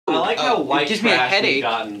like how white gives me a trash headache. we've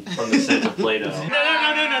gotten from the scent of Play Doh.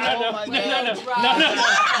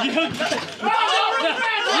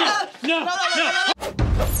 No.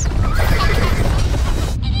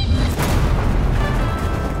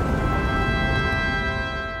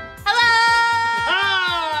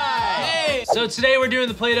 So today we're doing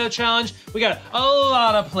the Play Doh challenge. We got a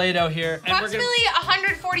lot of Play Doh here. Approximately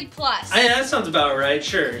 140 plus. Yeah, that sounds about right,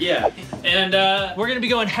 sure, yeah. And we're gonna be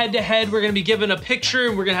going head to head. We're gonna be given a picture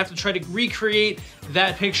and we're gonna have to try to recreate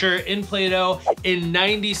that picture in Play Doh in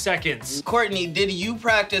 90 seconds. Courtney, did you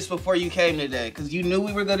practice before you came today? Because you knew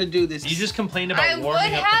we were gonna do this. You just complained about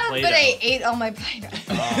warming up the Play Doh. I would have, but I ate all my Play Doh.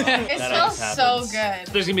 It smells so good.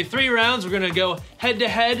 There's gonna be 3 rounds. We're gonna go head to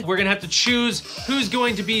head. We're gonna have to choose who's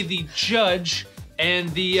going to be the judge, and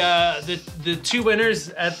the 2 winners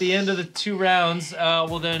at the end of the 2 rounds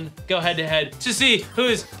will then go head to head to see who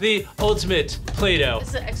is the ultimate Play Doh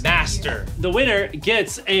master. The winner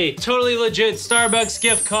gets a totally legit Starbucks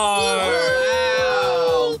gift card.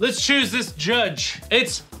 Wow. Let's choose this judge.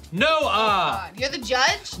 It's Noah. You're the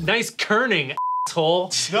judge? Nice kerning,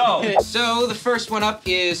 asshole. No. So the first one up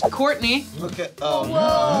is Courtney. Okay.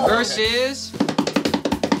 Versus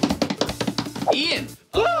Ian.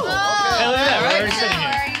 Hell yeah, we're already sitting here.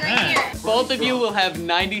 Right here. Both of you will have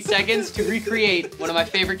 90 seconds to recreate one of my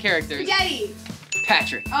favorite characters, Spaghetti.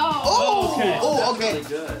 Patrick. Oh. Okay. Oh, okay. Really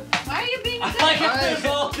good. Why are you being I like it. There's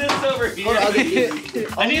all this over here.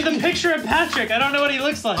 I need the picture of Patrick. I don't know what he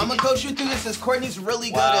looks like. I'm gonna coach you through this as Courtney's really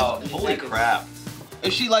good Wow, at. holy crap.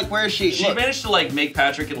 Is she like, where is she? She Look. managed to like make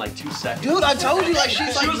Patrick in like 2 seconds. Dude, I told you, like,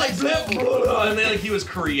 she's She was like, and then like he was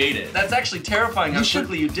created. That's actually terrifying how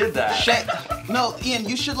quickly you did that. No, Ian,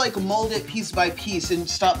 you should like mold it piece by piece and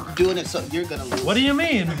stop doing it so you're gonna lose. What do you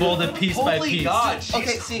mean, molded piece by piece? Holy God, she's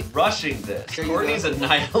Okay, see. rushing this. There you Courtney's go.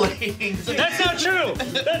 annihilating. That's not true.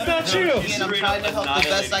 That's not true. Ian, I'm trying to help the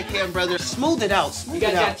best I can, brother. Smooth it out. Smooth You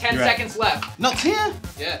guys it got out. 10 seconds left. No, 10?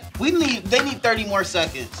 Yeah. They need 30 more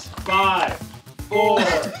seconds. 5, 4,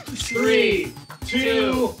 3,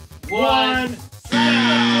 2, 1.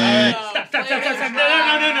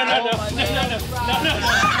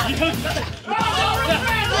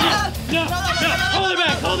 Stop. No.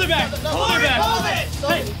 Hold it back.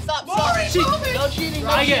 Stop. No cheating.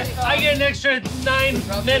 I get an extra 9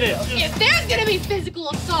 minutes. If there's gonna be physical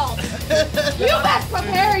assault, you best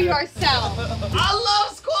prepare yourself. I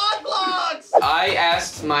love squad blocks. I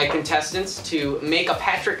asked my contestants to make a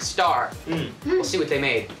Patrick star. We'll see what they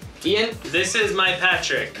made. Ian? This is my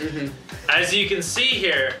Patrick. As you can see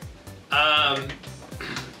here,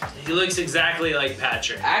 he looks exactly like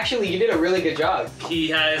Patrick. Actually, you did a really good job. He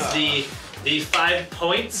has the 5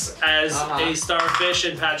 points as a starfish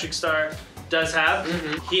and Patrick Star does have.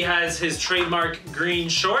 He has his trademark green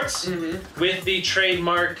shorts with the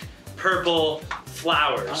trademark purple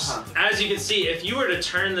flowers. As you can see, if you were to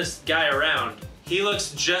turn this guy around, he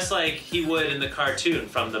looks just like he would in the cartoon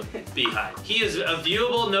from the Beehive. He is a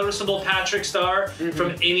viewable, noticeable Patrick Star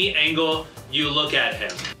from any angle you look at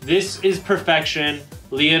him. This is perfection.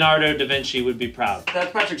 Leonardo da Vinci would be proud.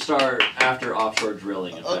 That's Patrick Star after offshore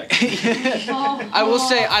drilling effect. I will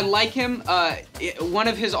say, I like him. One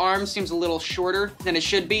of his arms seems a little shorter than it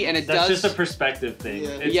should be, and it That's does. just a perspective thing.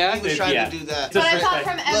 Yeah? He was trying to do that. But I thought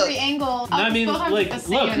from every Look. angle. I mean, like,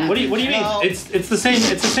 look. What do you mean? No. It's the same.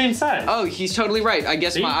 It's the same size. Oh, he's totally right. I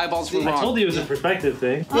guess See? my eyeballs were I told wrong. you it was a perspective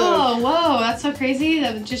thing. Oh, whoa, that's so crazy.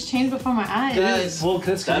 That just changed before my eyes. Guys, Well,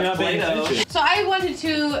 because you're not paying Play-Doh. attention. So I wanted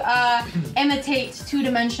to imitate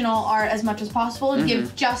 2-dimensional art as much as possible and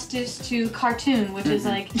give justice to cartoon, which is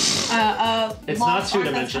like It's not lost art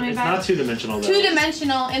that's 2-dimensional. coming It's back. not 2-dimensional though.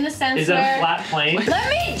 2-dimensional in the sense Is that where. a flat plane? Let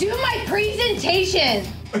me do my presentation.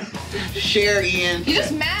 share, Ian. You're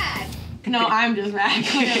just mad. No, I'm just mad.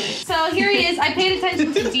 Clearly. So here he is. I paid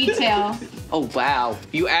attention to detail. Oh, wow.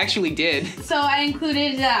 You actually did. So I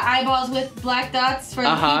included eyeballs with black dots for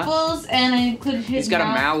the pupils, and I included his He's got a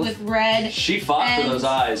mouth. with red. She fought for And- those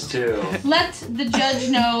eyes too. Let the judge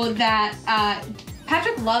know that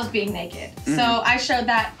Patrick loves being naked. So I showed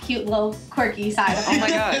that cute little quirky side of him. Oh my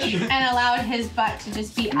gosh. And allowed his butt to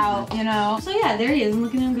just be out, you know? So yeah, there he is.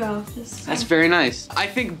 Look at him go. Just, That's very nice. I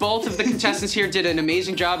think both of the contestants here did an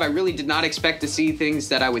amazing job. I really did not expect to see things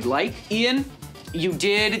that I would like. Ian, you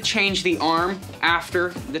did change the arm after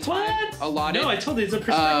the time allotted. No, I told you it's a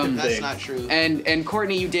perspective That's thing. not true. And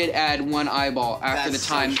Courtney, you did add 1 eyeball after That's the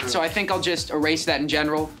time. so true. So I think I'll just erase that in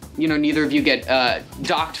general. You know, neither of you get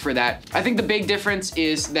docked for that. I think the big difference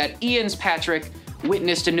is that Ian's Patrick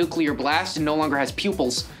witnessed a nuclear blast and no longer has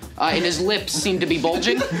pupils. And his lips seem to be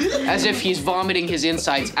bulging, as if he's vomiting his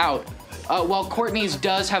insides out. While Courtney's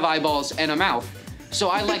does have eyeballs and a mouth. So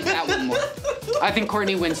I like that one more. I think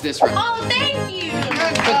Courtney wins this round. Oh, thank you.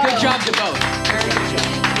 But good job to both. Very good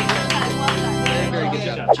job. Very good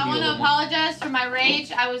job. I want to apologize for my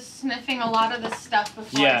rage. I was sniffing a lot of this stuff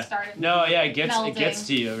before I started. No, yeah, it gets melding.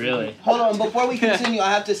 to you, really. Hold on, before we continue,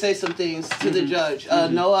 I have to say some things to the judge.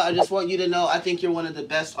 Noah, I just want you to know I think you're one of the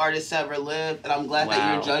best artists ever lived, and I'm glad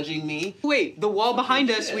that you're judging me. Wait, the wall behind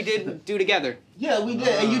us we did do together. Yeah, we did,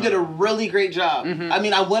 and you did a really great job. I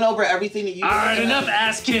mean, I went over everything that you did. All right, enough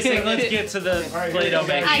ass kissing. Let's get to the Play-Doh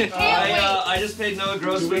making. I can't wait. I just paid Noah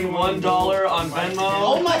Grossman $1 on Venmo.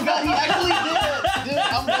 Oh my God, he actually did. Dude,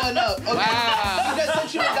 I'm going up. Okay. Wow. I just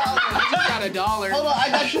sent you $1. You just got $1. Hold on, I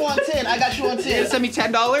got you on 10. I got you on 10. You gonna send me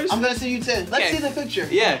 $10? I'm gonna send you 10. Let's Okay. see the picture.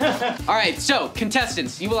 Yeah. All right, so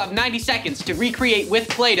contestants, you will have 90 seconds to recreate with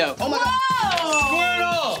Play-Doh. Oh my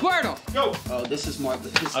God. Squirtle! Go! Oh, this is more.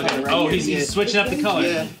 This Okay. color right Oh, here. he's switching up the color.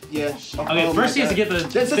 Yeah, yeah. Okay, Oh first he my has to get God.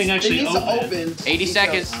 the thing actually it needs to open. open. 80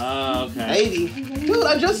 seconds. Oh, okay. 80. Dude,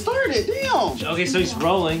 I just started. Damn. Okay, so he's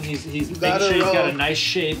rolling. He's making Gotta sure he's got a roll. nice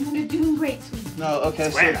shape. You're doing great, sweetie. No, okay,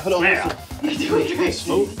 Swear, so hold on. swear. You're doing great.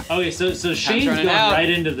 Oh, okay, so Shane's running going out. right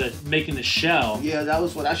into the making the shell. Yeah, that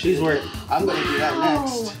was what I should He's work. I'm gonna do that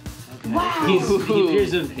next. Wow. He appears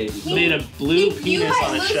to have made a blue penis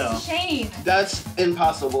on a You shell. guys lose to Shane. That's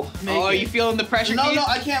impossible. Oh, are you feeling the pressure, No, Keith? no,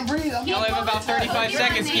 I can't breathe. You only have about 35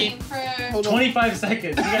 seconds, Keith. Hold on. 25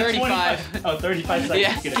 seconds. You got 35. 25. Oh, 35 seconds.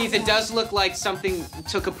 Yeah, Get it. Keith, it does look like something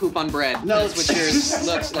took a poop on bread. No. That's what yours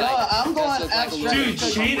looks like. No, I'm It does going look like a abstract. little- Dude,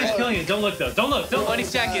 Shane is killing it. Don't look though. Don't look. Don't 20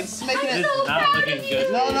 look. seconds. Making This it. is not looking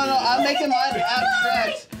good. No, no, no. I'm making mine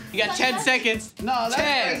abstract. You got 10 seconds. No, that's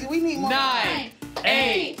 10, crazy. We need more. 9,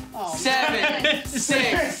 8, Oh, 7,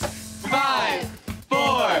 6, 5,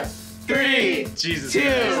 4, 3, Jesus. 2,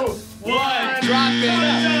 1. Drop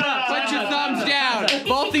it. Put your thumbs down.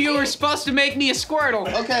 Both of you were supposed to make me a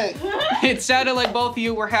Squirtle. Okay. It sounded like both of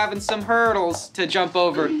you were having some hurdles to jump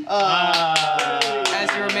over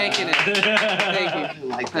as you were making it. Thank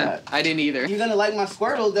you. I like that. I didn't either. You're gonna like my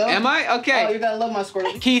Squirtle, though. Am I? Oh, Okay. you're gonna love my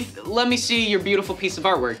Squirtle. Keith, let me see your beautiful piece of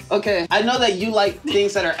artwork. Okay, I know that you like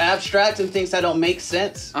things that are abstract and things that don't make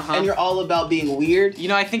sense, and you're all about being weird. You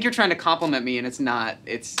know, I think you're trying to compliment me, and it's not.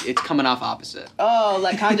 It's coming off opposite. Oh,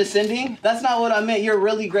 like condescending? That's not what I meant. You're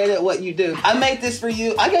really great at what you do. I made this for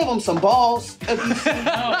you. I gave him some balls. If you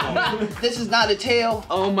see. This is not a tail.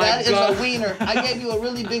 Oh my That God. is a wiener. I gave you a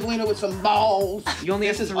really big wiener with some balls. You only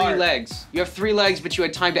have This is 3 art. legs. You have 3 legs, but you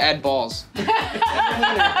had time to add balls. And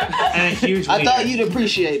a huge I thought wiener. you'd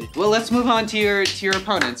appreciate it. Well, let's move on to your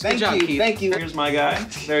opponents. Thank Good job, you. Keith. Thank you. Here's my guy.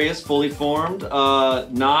 There he is, fully formed.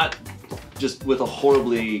 Not just with a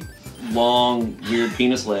horribly long, weird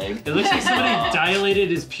penis leg. It looks like somebody dilated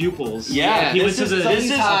his pupils. Yeah, he went to the. this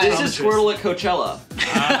is Squirtle at Coachella. Which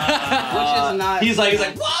is not. He's like,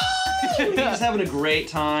 whoa! He's having a great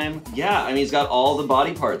time. Yeah, I mean, he's got all the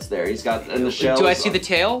body parts there. He's got, and the shell. Do I is see the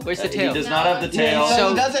tail? Where's the tail? He does not have the tail. So So-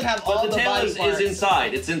 he doesn't have all But the tail body is parts.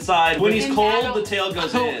 inside. It's inside. When he's In cold, battle. the tail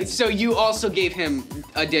goes Oh, in. so you also gave him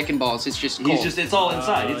a dick and balls. It's just cold. It's all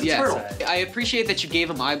inside. It's Yes. Squirtle. I appreciate that you gave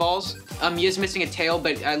him eyeballs. He is missing a tail,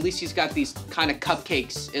 but at least he's got these kind of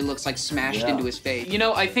cupcakes, it looks like, smashed Yeah. into his face. You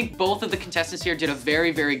know, I think both of the contestants here did a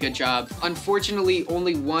very, very good job. Unfortunately,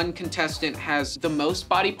 only one contestant has the most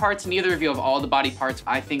body parts. Neither of you have all the body parts.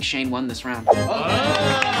 I think Shane won this round. Can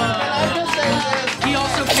I just say this? He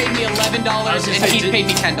also paid me $11 and he paid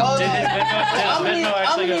me $10. Oh, Did his I'm gonna Venmo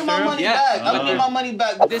actually need go my through? money Yeah. back. I'm gonna need my money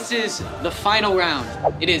back. This is the final round.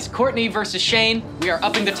 It is Courtney versus Shane. We are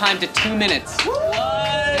upping the time to 2 minutes. You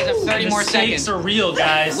guys have 30 more The stakes seconds. are real,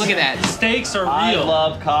 guys. Look at that. The stakes are I real.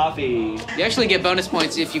 love coffee. You actually get bonus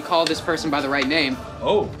points if you call this person by the right name.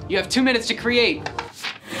 Oh. You have 2 minutes to create.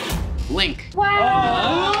 Link.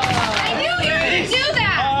 Wow. I knew you were gonna do that.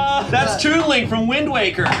 That's Toon Link from Wind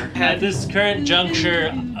Waker. At this current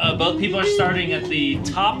juncture, both people are starting at the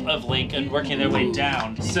top of Link and working their way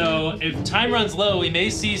down. So if time runs low, we may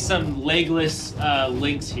see some legless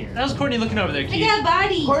Links here. How's Courtney looking over there, I Keith? got a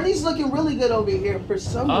body. Courtney's looking really good over here for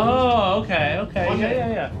some reason. Oh, okay.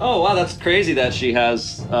 Yeah. Oh wow, that's crazy that she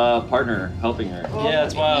has a partner helping her. Yeah,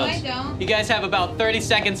 it's No, wild. I don't. You guys have about 30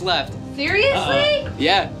 seconds left. Seriously?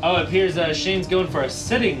 Yeah. Oh, it appears Shane's going for a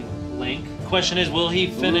sitting Link. Question is, will he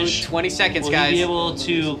finish? 20 seconds, Will guys. he be able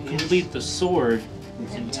to complete the sword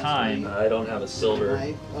in time? I don't have a silver.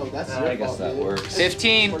 Right? Oh, that's I your guess fault, that dude. works.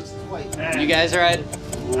 15. Works twice. You guys are at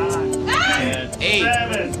 9, 8,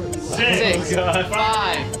 7, 6,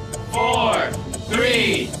 5, 4,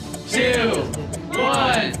 3, 2,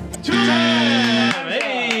 1.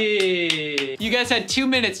 Hey! You guys had 2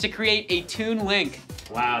 minutes to create a Toon Link.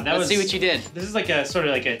 Wow, that Let's was. see what you did. This is like a sort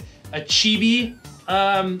of like a chibi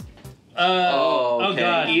Oh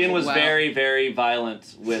God. Ian was Wow. very, very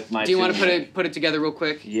violent with my. Do you want to tuning. put it together real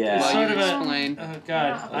quick? Yeah. While Sort you of a- explain. Oh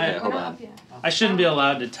God. Okay, hold on. I shouldn't be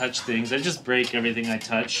allowed to touch things. I just break everything I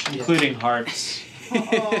touch, including hearts.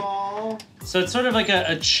 Aww. So it's sort of like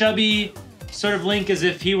a chubby sort of Link, as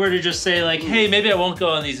if he were to just say like, hey, maybe I won't go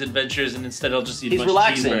on these adventures and instead I'll just eat a He's bunch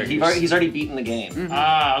relaxing. of cheeseburgers. He's already beaten the game.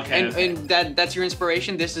 Ah, okay. And that's your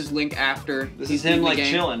inspiration. This is Link after. This he's is him beaten the like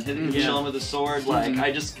game. chilling, Yeah. chilling with his sword. Like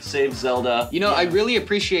I just saved Zelda. You know, I really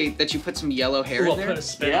appreciate that you put some yellow hair Ooh, in I'll there. put a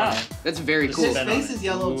spin Yeah. on it. That's very His cool. His spin on face it. is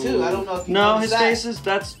yellow too. I don't know if you No, noticed his that. face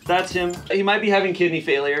is that's him. He might be having kidney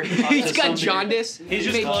failure. He's To got some degree. jaundice. He's You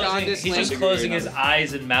just made closing, jaundice he's Link. just closing his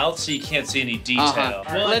eyes and mouth so you can't see any detail.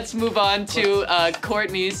 Uh-huh. Let's move on to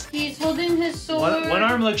Courtney's. He's holding his sword. One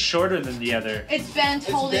arm looks shorter than the other. It's bent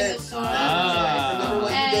It's holding bent. the sword. Remember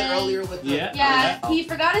what you did And- earlier with the... Yeah. Yeah, he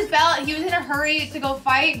forgot his belt. He was in a hurry to go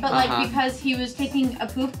fight, but like Uh-huh. because he was taking a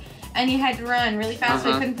poop and he had to run really fast, so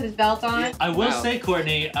he Uh-huh. couldn't put his belt on. I will Wow. say,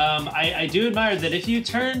 Courtney, I do admire that if you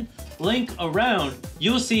turn Link around,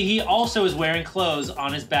 you'll see he also is wearing clothes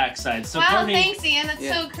on his backside. So Wow, Courtney, thanks, Ian. That's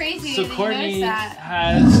Yeah. so crazy so that Courtney you noticed that.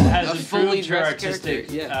 has A fully improved her dressed artistic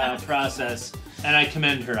character, yeah. process, and I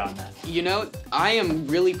commend her on that. You know, I am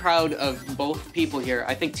really proud of both people here.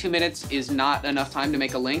 I think 2 minutes is not enough time to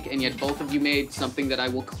make a Link, and yet both of you made something that I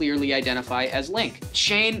will clearly identify as Link.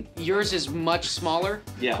 Shane, yours is much smaller.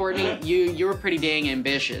 Yeah. Courtney, you're pretty dang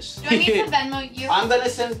ambitious. Do I need to Venmo you? I'm gonna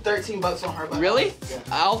send $13 on her. by Really? now. Yeah.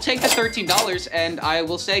 I'll take the $13, and I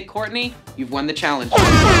will say, Courtney, you've won the challenge. Would you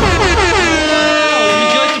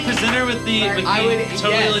like to present her with the I would-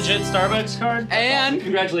 totally yes. legit Starbucks card? And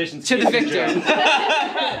Congratulations to the Ian. victor. Good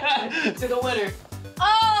job. To the winner.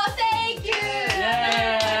 Oh, thank you!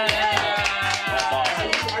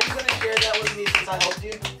 Are you gonna share that with me since I helped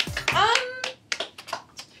you?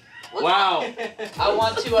 Wow. I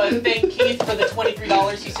want to thank Keith for the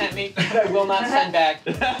 $23 he sent me that I will not send back.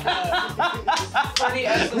 Courtney,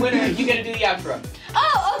 as the winner, you get to do the outro.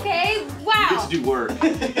 Oh, okay. You get Wow. to do work.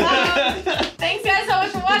 Thanks guys so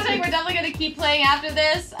much for watching. We're definitely gonna keep playing after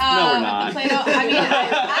this. No, we're not. The Play-Doh. I mean,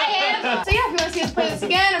 I am. So yeah, if you want to see us play this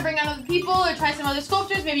again, or bring on other people, or try some other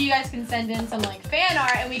sculptures, maybe you guys can send in some like fan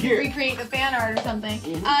art, and we can recreate the fan art or something.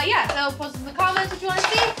 Yeah. So post in the comments what you want to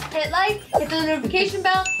see. Hit like, hit the notification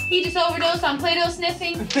bell. He just overdosed on Play-Doh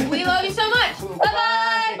sniffing. We love you so much.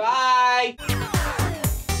 Bye bye. Bye.